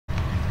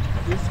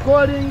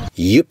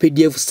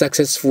UPDF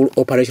successful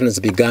operations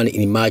began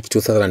in March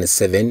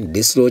 2007,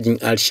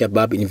 dislodging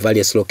Al-Shabaab in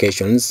various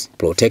locations,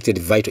 protected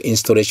vital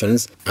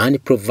installations,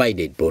 and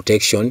provided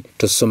protection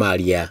to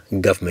Somalia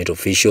government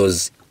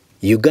officials.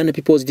 Uganda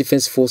People's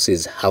Defense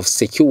Forces have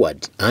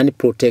secured and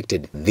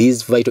protected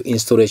these vital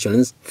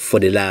installations for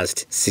the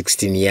last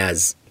 16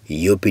 years.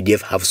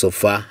 UPDF have so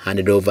far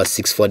handed over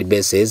 640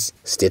 bases,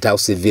 State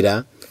House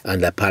Villa,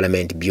 and the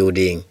Parliament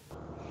building.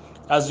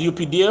 As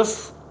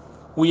UPDF,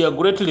 we are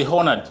greatly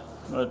honored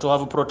to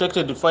have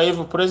protected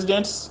 5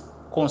 presidents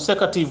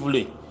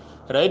consecutively,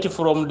 right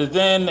from the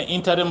then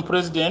interim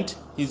president,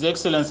 His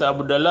Excellency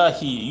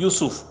Abdullahi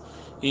Yusuf,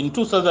 in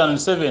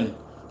 2007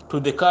 to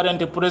the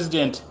current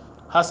president,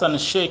 Hassan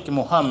Sheikh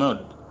Mohammed.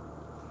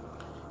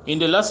 In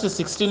the last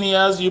 16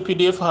 years,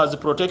 UPDF has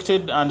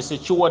protected and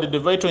secured the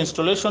vital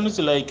installations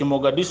like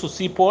Mogadishu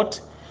Seaport,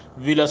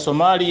 Villa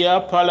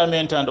Somalia,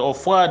 Parliament, and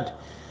Ofwad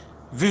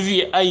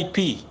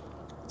VVIP,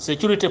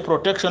 security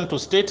protection to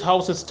State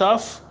House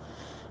staff,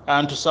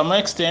 and to some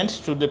extent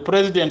to the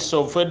presidents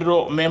of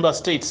federal member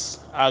states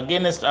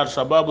against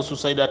Al-Shabaab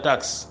suicide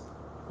attacks.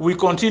 We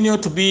continue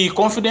to be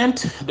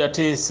confident that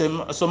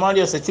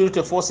Somalia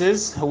Security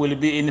Forces will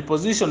be in a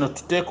position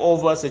to take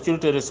over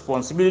security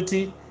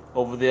responsibility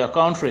of their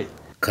country.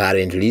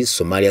 Currently,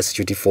 Somalia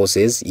Security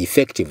Forces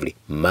effectively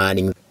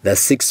manning the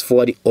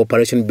 640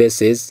 operation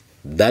bases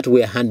that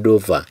were handed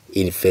over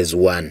in Phase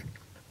 1.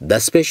 The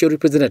Special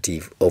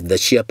Representative of the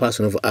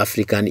Chairperson of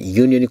African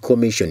Union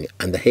Commission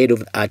and the head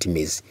of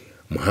ATMIS,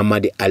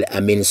 Muhammad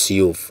Al-Amin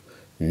Siyuf,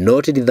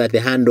 noted that the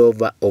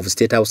handover of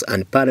State House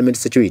and Parliament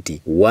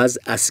security was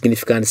a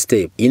significant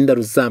step in the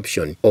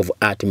resumption of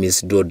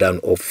ATMIS drawdown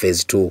of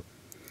Phase 2.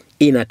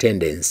 In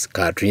attendance,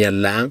 Katrina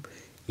Lang,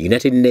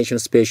 United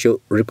Nations Special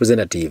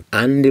Representative,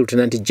 and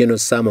Lieutenant General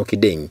Samo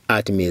Kideng,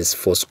 ATMIS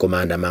Force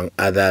Commander, among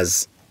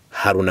others.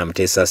 Haruna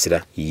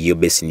Mtesasira,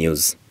 UBS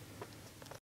News.